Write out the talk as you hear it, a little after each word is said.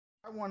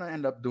I want to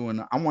end up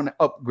doing, I want to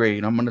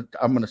upgrade. I'm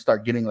gonna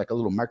start getting like a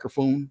little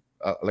microphone,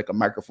 like a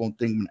microphone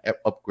thing. I'm gonna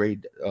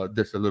upgrade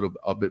this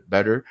a bit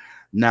better.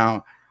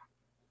 Now,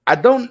 I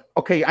don't.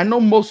 Okay, I know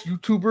most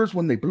YouTubers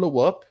when they blow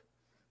up,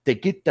 they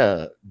get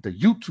the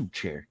YouTube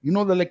chair. You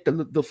know, the like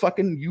the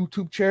fucking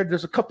YouTube chair.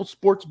 There's a couple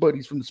sports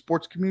buddies from the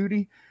sports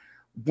community.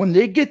 When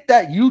they get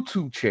that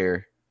YouTube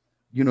chair,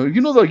 you know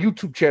the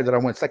YouTube chair that I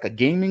want. It's like a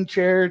gaming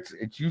chair.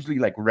 It's usually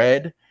like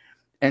red.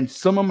 And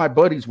some of my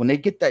buddies, when they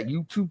get that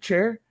YouTube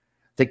chair,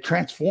 they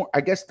transform.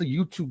 I guess the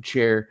YouTube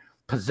chair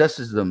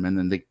possesses them, and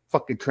then they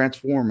fucking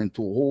transform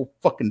into a whole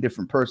fucking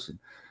different person.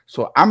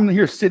 So I'm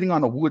here sitting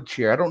on a wood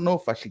chair. I don't know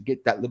if I should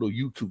get that little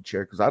YouTube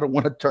chair because I don't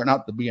want to turn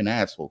out to be an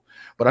asshole.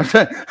 But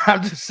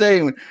I'm just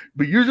saying.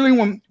 But usually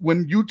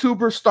when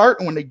YouTubers start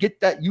and when they get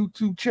that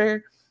YouTube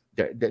chair,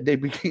 they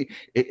became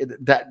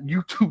that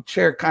YouTube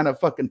chair kind of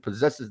fucking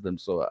possesses them.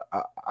 So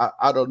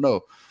I don't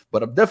know,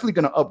 but I'm definitely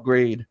gonna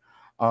upgrade.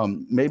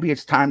 Maybe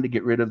it's time to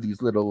get rid of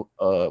these little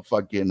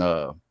fucking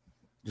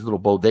these little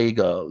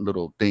bodega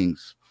little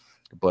things.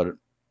 But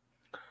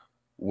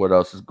what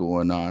else is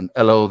going on?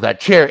 Hello, that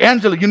chair,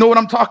 Angela. You know what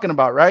I'm talking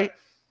about, right?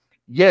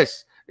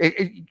 Yes.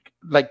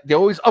 Like they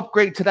always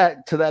upgrade to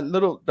that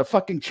little the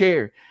fucking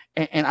chair,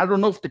 and I don't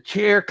know if the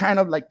chair kind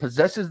of like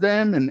possesses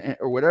them and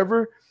or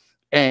whatever.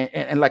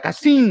 And like I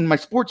seen my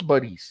sports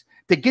buddies,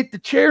 they get the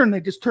chair and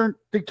they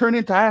turn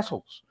into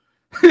assholes.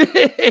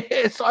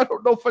 So I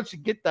don't know if I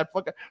should get that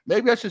fucking.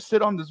 Maybe I should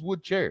sit on this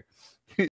wood chair.